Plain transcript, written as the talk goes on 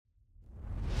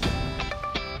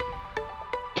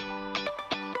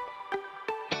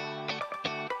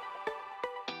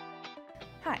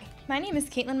My name is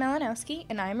Caitlin Malinowski,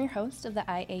 and I am your host of the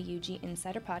IAUG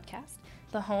Insider Podcast,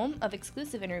 the home of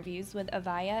exclusive interviews with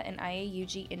Avaya and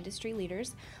IAUG industry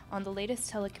leaders on the latest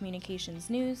telecommunications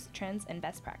news, trends, and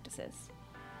best practices.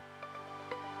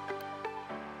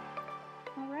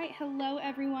 All right, hello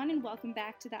everyone, and welcome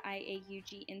back to the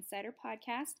IAUG Insider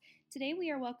Podcast. Today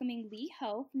we are welcoming Lee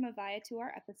Ho from Avaya to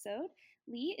our episode.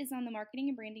 Lee is on the marketing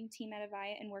and branding team at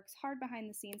Avaya and works hard behind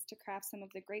the scenes to craft some of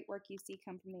the great work you see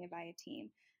come from the Avaya team.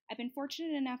 I've been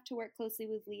fortunate enough to work closely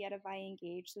with Lee at Avaya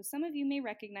Engage, so some of you may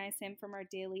recognize him from our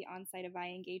daily on-site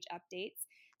Avaya Engage updates.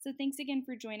 So thanks again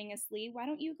for joining us, Lee. Why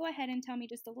don't you go ahead and tell me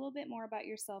just a little bit more about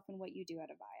yourself and what you do at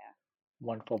Avaya?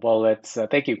 Wonderful. Well,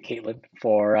 thank you, Caitlin,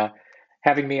 for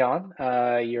having me on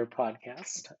your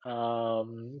podcast.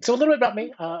 So a little bit about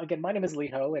me. Again, my name is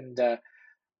Lee Ho, and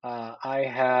I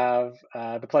have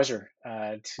the pleasure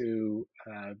to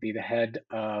be the head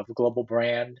of global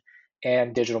brand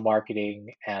and digital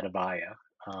marketing at Avaya.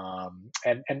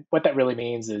 And what that really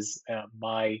means is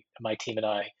my team and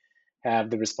I have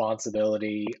the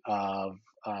responsibility of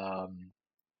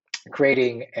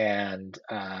creating and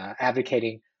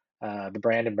advocating the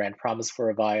brand and brand promise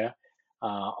for Avaya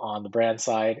on the brand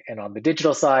side. And on the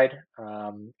digital side,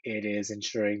 it is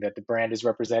ensuring that the brand is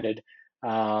represented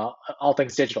all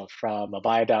things digital from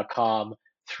Avaya.com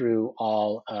through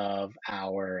all of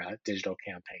our digital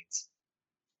campaigns.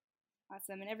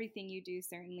 Awesome, and everything you do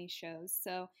certainly shows.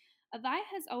 So, Avaya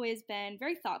has always been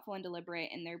very thoughtful and deliberate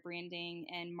in their branding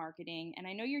and marketing, and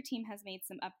I know your team has made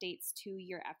some updates to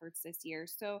your efforts this year.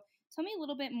 So, tell me a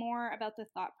little bit more about the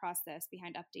thought process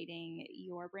behind updating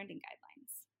your branding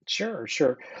guidelines. Sure,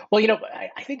 sure. Well,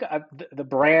 I think the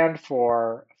brand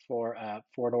for an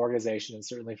organization and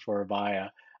certainly for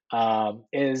Avaya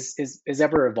is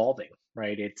ever evolving,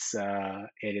 right?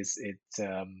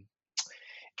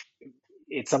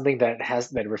 It's something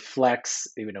that reflects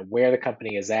where the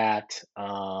company is at,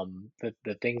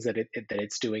 the things that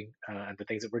it's doing, and the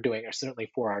things that we're doing are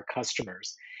certainly for our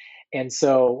customers. And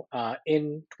so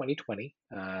in 2020,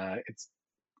 it's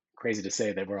crazy to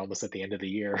say that we're almost at the end of the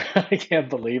year. I can't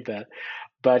believe that.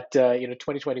 But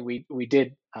 2020, we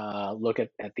did look at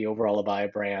the overall Avaya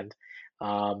brand,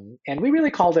 and we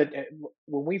really called it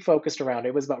when we focused around.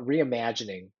 It was about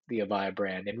reimagining the Avaya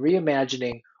brand and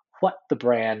reimagining what the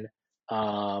brand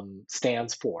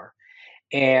stands for.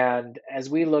 And as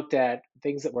we looked at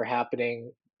things that were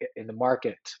happening in the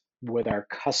market with our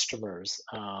customers,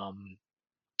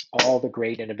 all the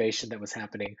great innovation that was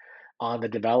happening on the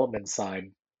development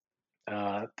side,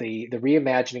 the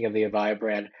reimagining of the Avaya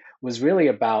brand was really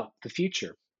about the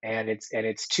future, and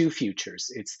it's two futures.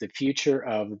 It's the future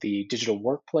of the digital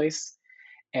workplace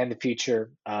and the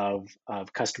future of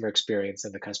customer experience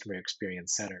and the customer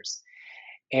experience centers.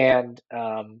 And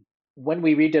when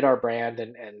we redid our brand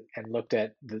and looked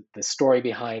at the story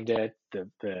behind it,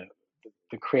 the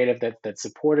creative that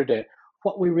supported it,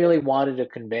 what we really wanted to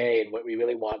convey and what we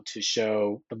really want to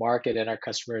show the market and our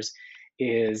customers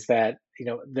is that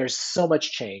there's so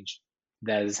much change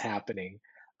that is happening.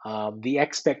 The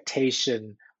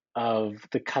expectation of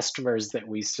the customers that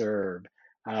we serve,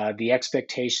 the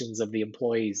expectations of the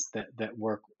employees that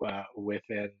work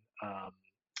within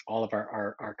all of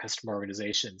our customer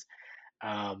organizations.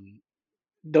 Um,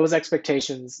 those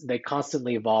expectations, they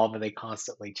constantly evolve and they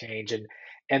constantly change.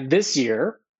 And this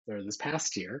year, or this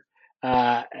past year,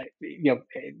 uh,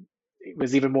 it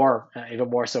was even more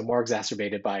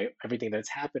exacerbated by everything that's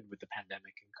happened with the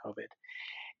pandemic and COVID.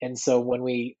 And so when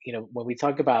we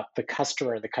talk about the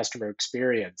customer and the customer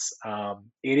experience,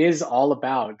 it is all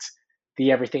about the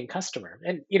everything customer.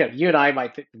 And you and I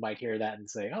might hear that and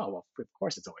say, oh well, of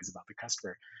course it's always about the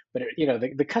customer. But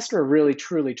the customer really,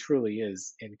 truly, truly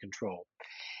is in control.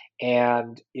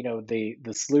 And the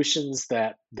solutions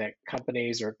that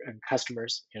companies or and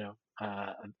customers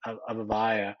of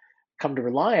Avaya come to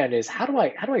rely on is how do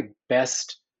I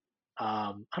best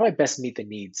meet the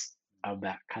needs of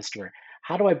that customer?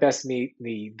 How do I best meet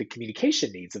the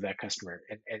communication needs of that customer,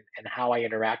 and how I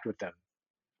interact with them,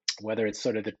 whether it's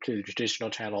sort of through the traditional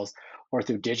channels or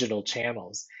through digital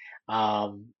channels.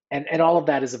 And all of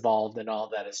that has evolved and all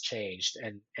of that has changed.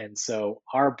 And so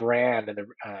our brand and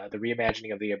the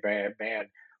reimagining of the brand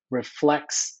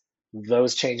reflects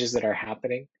those changes that are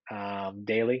happening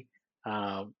daily,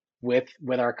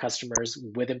 with our customers,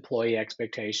 with employee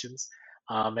expectations.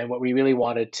 And what we really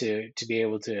wanted to be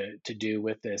able to do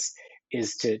with this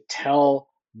is to tell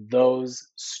those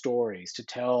stories, to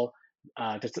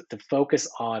focus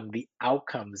on the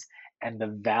outcomes and the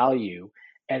value,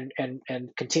 and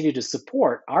continue to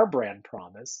support our brand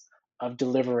promise of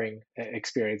delivering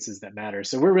experiences that matter.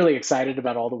 So we're really excited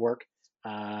about all the work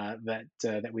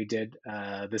that we did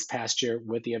this past year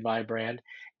with the Avaya brand,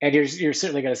 and you're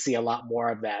certainly going to see a lot more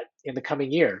of that in the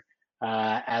coming year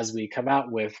as we come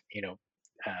out with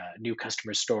new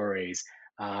customer stories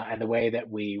and the way that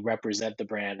we represent the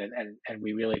brand and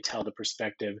we really tell the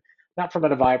perspective, not from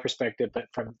an Avaya perspective, but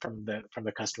from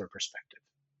the customer perspective.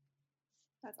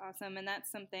 That's awesome. And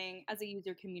that's something, as a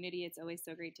user community, it's always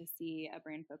so great to see a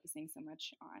brand focusing so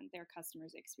much on their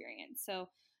customers' experience. So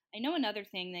I know another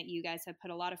thing that you guys have put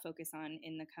a lot of focus on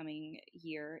in the coming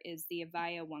year is the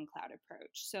Avaya One Cloud approach.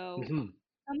 So Mhm.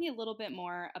 tell me a little bit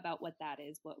more about what that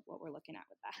is, what we're looking at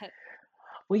with that.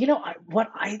 Well, what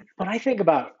I think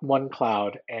about One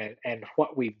Cloud and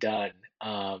what we've done,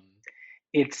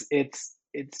 it's it's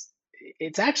it's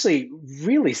it's actually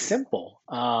really simple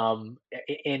in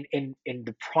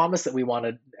the promise that we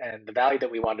wanted and the value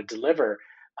that we want to deliver,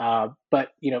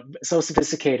 but so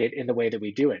sophisticated in the way that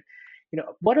we do it.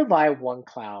 What Avaya One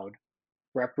Cloud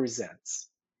represents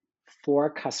for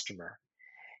a customer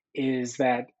is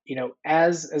that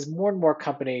as more and more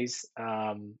companies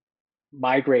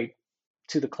migrate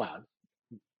to the cloud,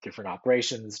 different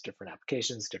operations, different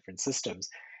applications, different systems.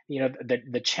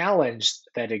 The challenge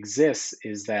that exists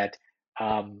is that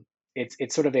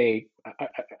it's sort of a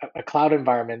cloud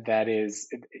environment that it's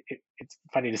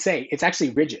funny to say, it's actually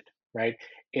rigid, right?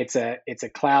 It's a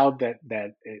cloud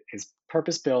that is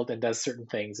purpose built and does certain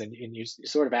things, and you're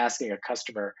sort of asking a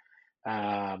customer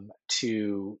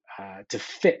to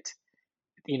fit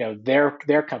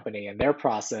their company and their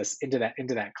process into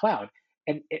that cloud,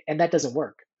 and that doesn't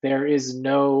work. There is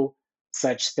no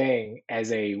such thing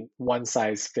as a one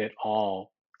size fit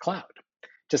all cloud,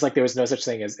 just like there was no such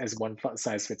thing as one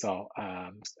size fits all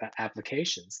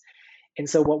applications. And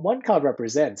so what one cloud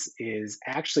represents is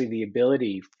actually the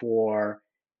ability for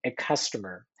a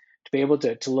customer to be able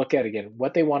to look at, again,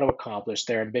 what they want to accomplish,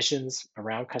 their ambitions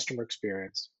around customer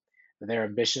experience, their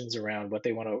ambitions around what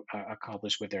they want to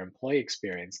accomplish with their employee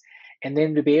experience, and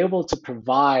then to be able to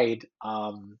provide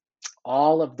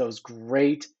all of those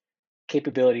great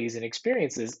capabilities and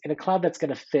experiences in a cloud that's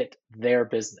going to fit their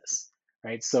business,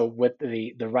 right? So with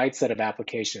the right set of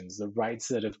applications, the right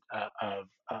set of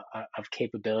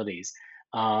capabilities,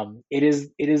 it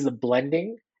is the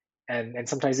blending and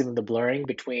sometimes even the blurring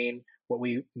between what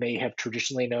we may have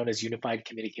traditionally known as unified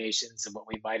communications and what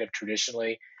we might have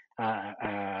traditionally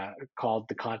called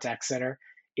the contact center.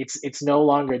 It's no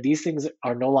longer, these things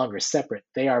are no longer separate.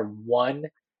 They are one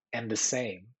and the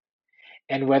same.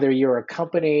 And whether you're a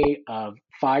company of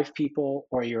 5 people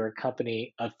or you're a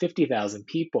company of 50,000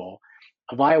 people,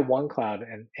 Avaya One Cloud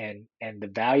and the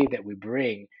value that we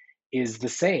bring is the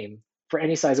same for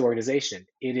any size of organization.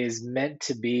 It is meant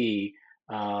to be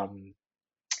um,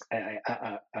 a,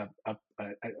 a, a, a,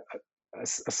 a,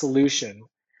 a solution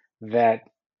that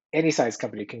any size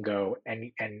company can go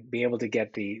and be able to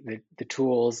get the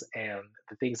tools and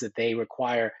the things that they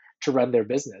require to run their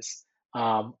business,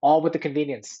 all with the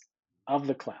convenience of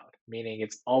the cloud, meaning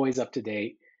it's always up to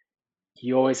date.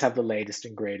 You always have the latest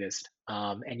and greatest,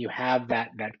 and you have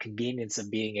that convenience of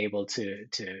being able to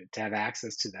have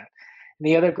access to that. And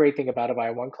the other great thing about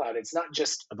Avaya One Cloud, it's not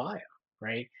just Avaya,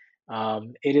 right?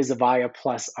 It is Avaya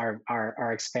plus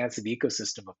our expansive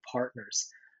ecosystem of partners.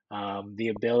 The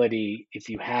ability, if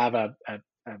you have a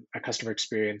customer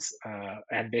experience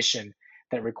ambition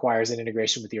that requires an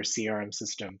integration with your CRM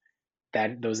system,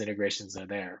 that those integrations are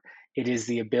there. It is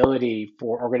the ability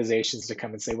for organizations to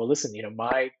come and say, well, listen,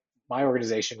 my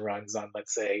organization runs on,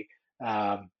 let's say,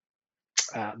 um,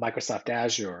 Microsoft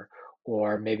Azure,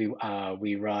 or maybe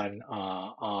we run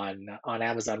on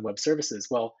Amazon Web Services.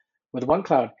 Well, with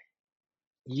OneCloud,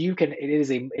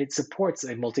 it supports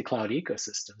a multi-cloud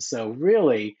ecosystem. So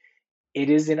really,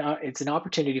 it's an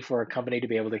opportunity for a company to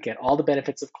be able to get all the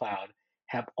benefits of cloud,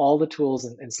 have all the tools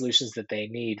and solutions that they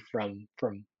need from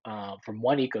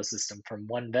one ecosystem, from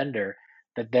one vendor,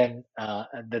 that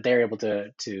they're able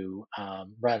to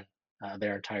run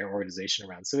their entire organization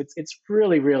around. So it's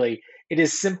really, it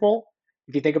is simple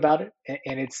if you think about it,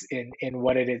 and it's in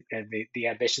what it is, the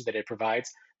ambition that it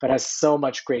provides, but has so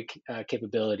much great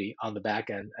capability on the back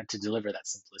end to deliver that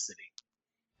simplicity.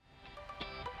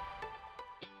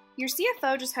 Your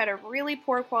CFO just had a really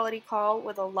poor quality call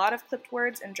with a lot of clipped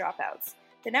words and dropouts.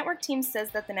 The network team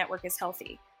says that the network is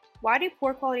healthy. Why do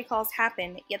poor quality calls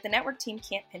happen, yet the network team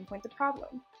can't pinpoint the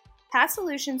problem? Path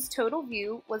Solutions' Total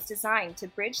View was designed to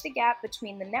bridge the gap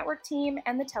between the network team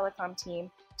and the telecom team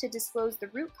to disclose the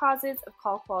root causes of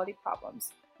call quality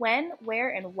problems, when, where,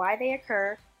 and why they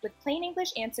occur, with plain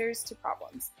English answers to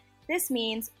problems. This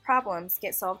means problems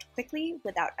get solved quickly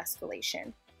without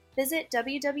escalation. Visit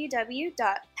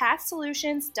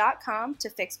www.pathsolutions.com to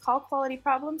fix call quality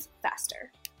problems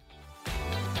faster.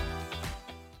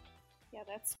 Yeah,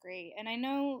 that's great. And I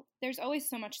know there's always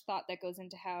so much thought that goes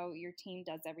into how your team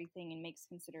does everything and makes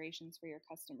considerations for your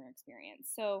customer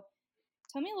experience. So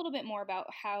tell me a little bit more about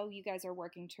how you guys are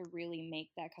working to really make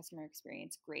that customer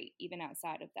experience great, even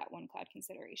outside of that one cloud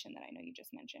consideration that I know you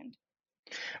just mentioned.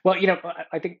 Well,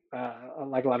 I think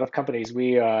like a lot of companies,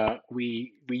 we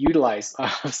utilize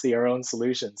obviously our own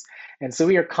solutions, and so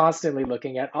we are constantly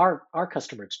looking at our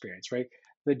customer experience, right?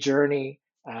 The journey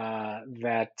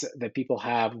that people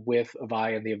have with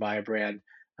Avaya and the Avaya brand,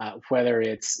 whether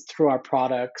it's through our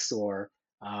products or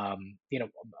on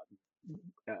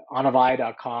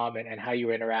avaya.com and how you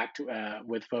interact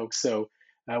with folks. So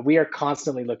we are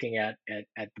constantly looking at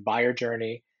the buyer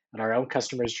journey and our own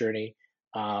customers' journey.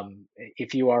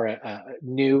 If you are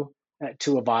new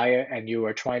to Avaya and you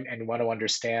are trying and want to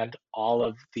understand all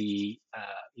of the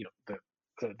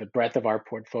the breadth of our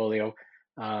portfolio,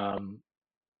 um,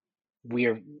 we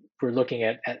are we're looking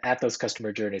at those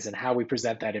customer journeys and how we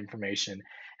present that information,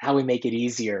 how we make it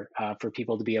easier for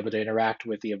people to be able to interact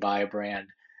with the Avaya brand.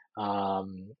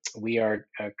 We are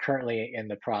currently in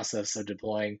the process of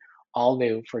deploying all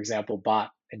new, for example,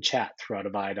 bot and chat throughout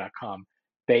Avaya.com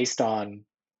based on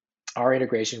our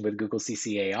integration with Google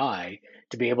CCAI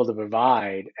to be able to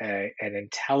provide an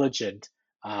intelligent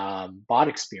bot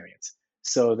experience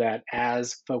so that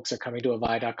as folks are coming to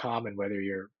Avaya.com, and whether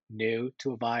you're new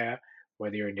to Avaya,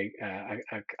 whether you're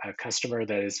a customer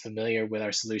that is familiar with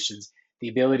our solutions, the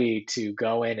ability to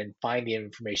go in and find the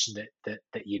information that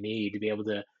you need to be able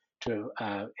to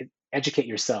educate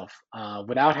yourself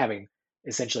without having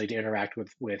essentially to interact with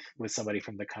somebody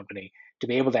from the company, to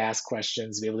be able to ask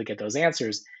questions, be able to get those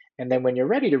answers, and then when you're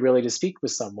ready to really to speak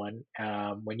with someone,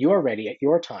 when you are ready at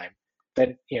your time,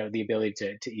 then the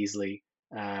ability to easily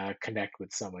connect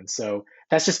with someone. So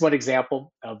that's just one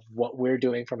example of what we're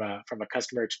doing from a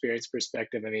customer experience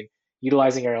perspective. I mean,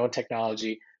 utilizing our own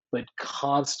technology, but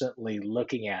constantly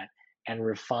looking at and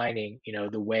refining,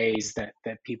 the ways that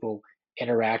people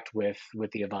interact with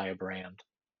the Avaya brand.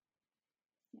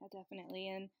 Yeah, definitely.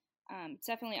 And it's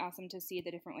definitely awesome to see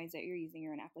the different ways that you're using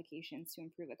your own applications to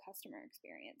improve a customer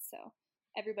experience. So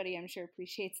everybody, I'm sure,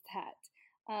 appreciates that.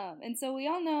 And so we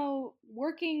all know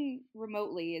working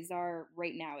remotely is our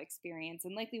right now experience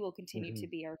and likely will continue Mhm. to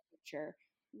be our future.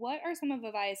 What are some of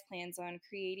Avaya's plans on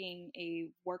creating a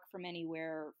work from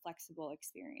anywhere flexible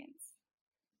experience?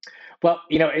 Well,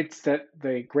 it's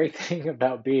the great thing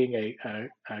about being a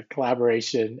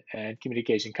collaboration and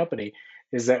communication company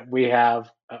is that we have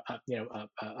a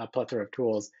plethora of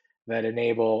tools that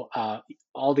enable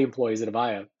all the employees at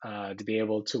Avaya to be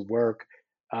able to work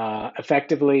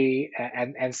effectively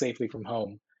and safely from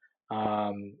home.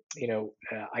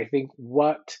 I think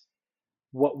what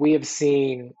we have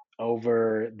seen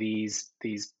over these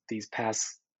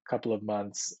past couple of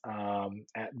months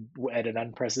at an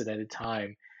unprecedented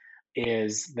time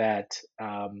is that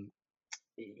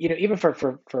even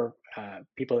for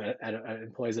people at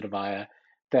employees at Avaya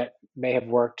that may have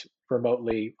worked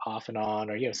remotely off and on,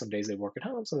 or some days they work at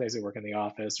home, some days they work in the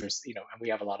office, or and we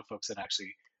have a lot of folks that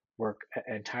actually work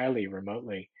entirely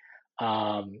remotely.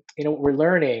 What we're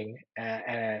learning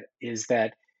is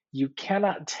that you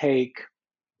cannot take,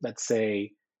 let's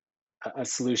say, a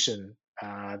solution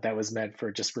that was meant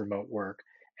for just remote work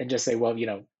and just say, well,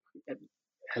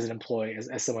 as an employee,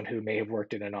 as someone who may have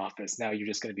worked in an office, now you're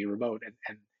just going to be remote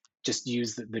and just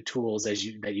use the tools that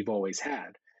you've always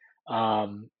had.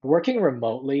 Working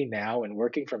remotely now and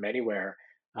working from anywhere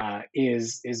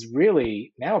is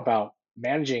really now about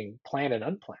managing planned and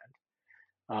unplanned.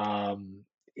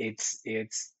 It's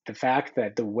the fact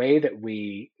that the way that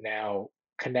we now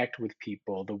connect with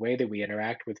people, the way that we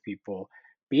interact with people,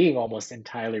 being almost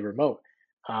entirely remote,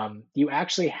 you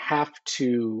actually have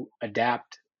to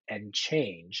adapt and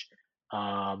change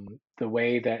the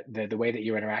way the way that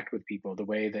you interact with people, the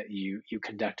way that you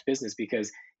conduct business,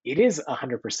 because it is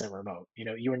 100% remote.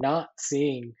 You're not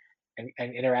seeing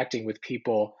and interacting with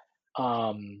people.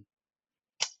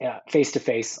 Face to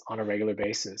face on a regular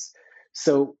basis.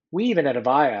 So we even at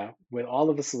Avaya, with all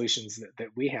of the solutions that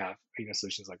we have,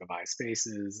 solutions like Avaya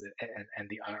Spaces and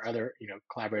our other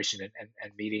collaboration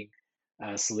and meeting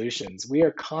solutions, we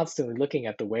are constantly looking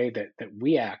at the way that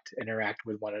we interact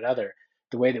with one another,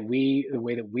 the way that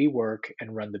we work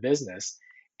and run the business,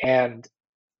 and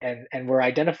and we're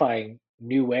identifying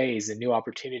new ways and new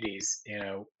opportunities,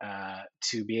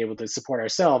 to be able to support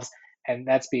ourselves, and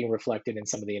that's being reflected in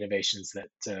some of the innovations that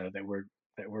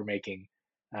we're making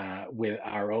with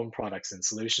our own products and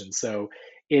solutions. So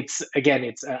it's again,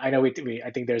 it's I know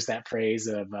I think there's that phrase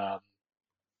of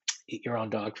eat your own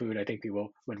dog food. I think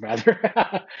people would rather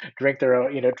drink their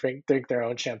own, drink their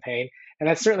own champagne, and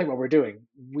that's certainly what we're doing.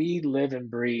 We live and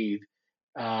breathe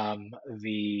um,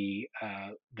 the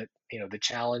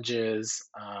challenges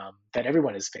that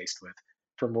everyone is faced with,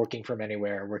 from working from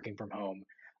anywhere, working from home,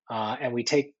 and we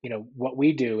take what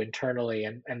we do internally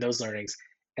and those learnings,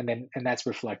 and that's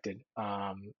reflected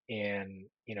in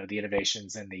the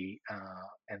innovations and the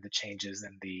changes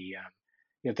and the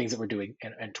things that we're doing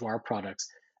and to our products,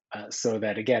 so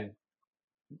that again,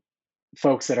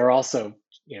 folks that are also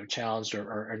challenged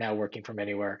or are now working from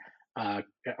anywhere uh,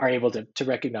 are able to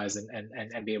recognize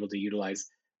and be able to utilize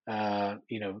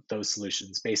those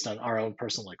solutions based on our own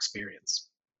personal experience.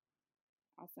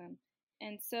 Awesome.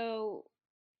 And so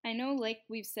I know, like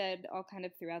we've said all kind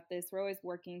of throughout this, we're always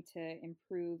working to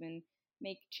improve and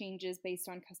make changes based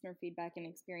on customer feedback and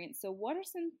experience. So, what are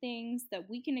some things that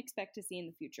we can expect to see in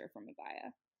the future from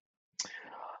Avaya?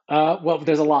 Well,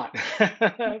 there's a lot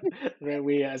that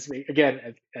as we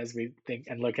again as we think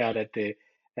and look out at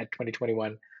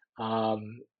 2021.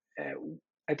 Um, uh,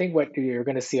 I think what you're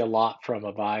going to see a lot from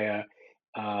Avaya,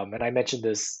 and I mentioned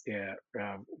this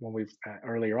when we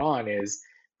earlier on, is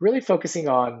really focusing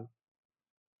on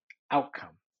outcome,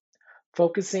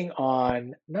 focusing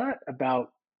on not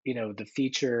about the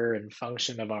feature and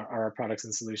function of our products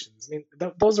and solutions. I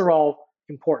mean, those are all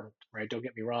important, right? Don't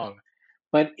get me wrong,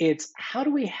 but it's how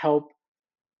do we help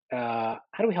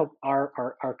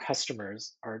our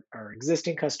customers, our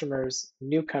existing customers,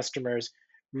 new customers,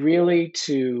 really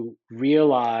to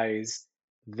realize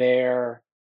their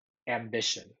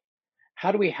ambition?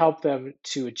 How do we help them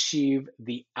to achieve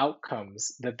the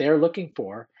outcomes that they're looking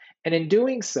for? And in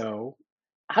doing so,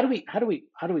 how do we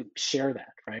share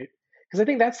that, right? Because I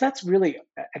think that's really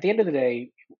at the end of the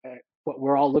day, what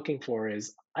we're all looking for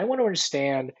is, I want to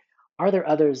understand, are there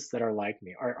others that are like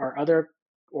me? Are other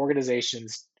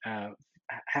organizations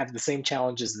have the same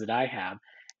challenges that I have,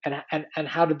 and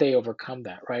how did they overcome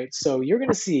that, right? So you're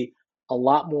going to see a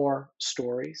lot more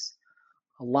stories,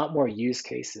 a lot more use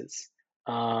cases,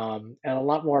 and a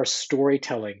lot more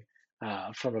storytelling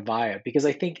from Avaya, because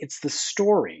I think it's the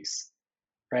stories,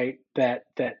 right, that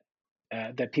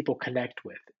people connect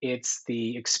with. It's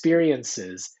the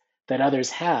experiences that others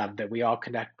have that we all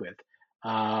connect with,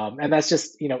 and that's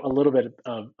just a little bit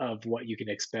of what you can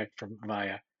expect from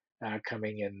Avaya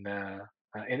coming in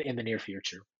the near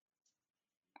future.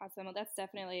 Awesome. Well, that's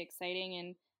definitely exciting.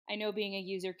 And I know, being a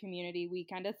user community, we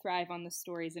kind of thrive on the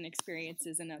stories and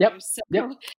experiences and Yep. others.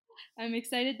 Yep. So I'm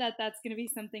excited that that's going to be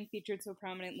something featured so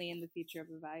prominently in the future of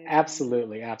Avaya journey.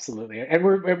 Absolutely, absolutely, and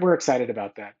we're excited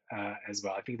about that as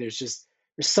well. I think there's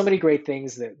so many great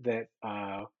things that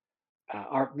our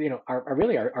are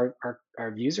really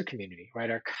our user community, right?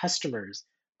 Our customers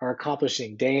are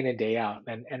accomplishing day in and day out,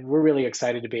 and we're really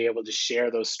excited to be able to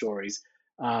share those stories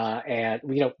and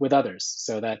with others.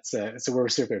 So we're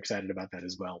super excited about that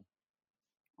as well.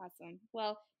 Awesome.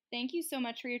 Well, thank you so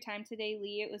much for your time today,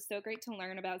 Lee. It was so great to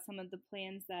learn about some of the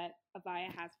plans that Avaya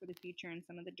has for the future and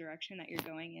some of the direction that you're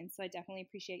going in. So I definitely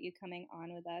appreciate you coming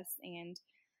on with us. And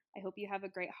I hope you have a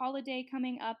great holiday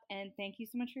coming up. And thank you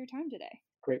so much for your time today.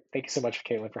 Great, thank you so much,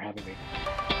 Caitlin, for having me.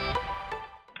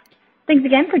 Thanks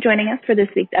again for joining us for this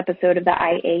week's episode of the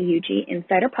IAUG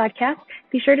Insider Podcast.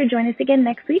 Be sure to join us again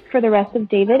next week for the rest of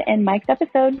David and Mike's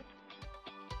episode.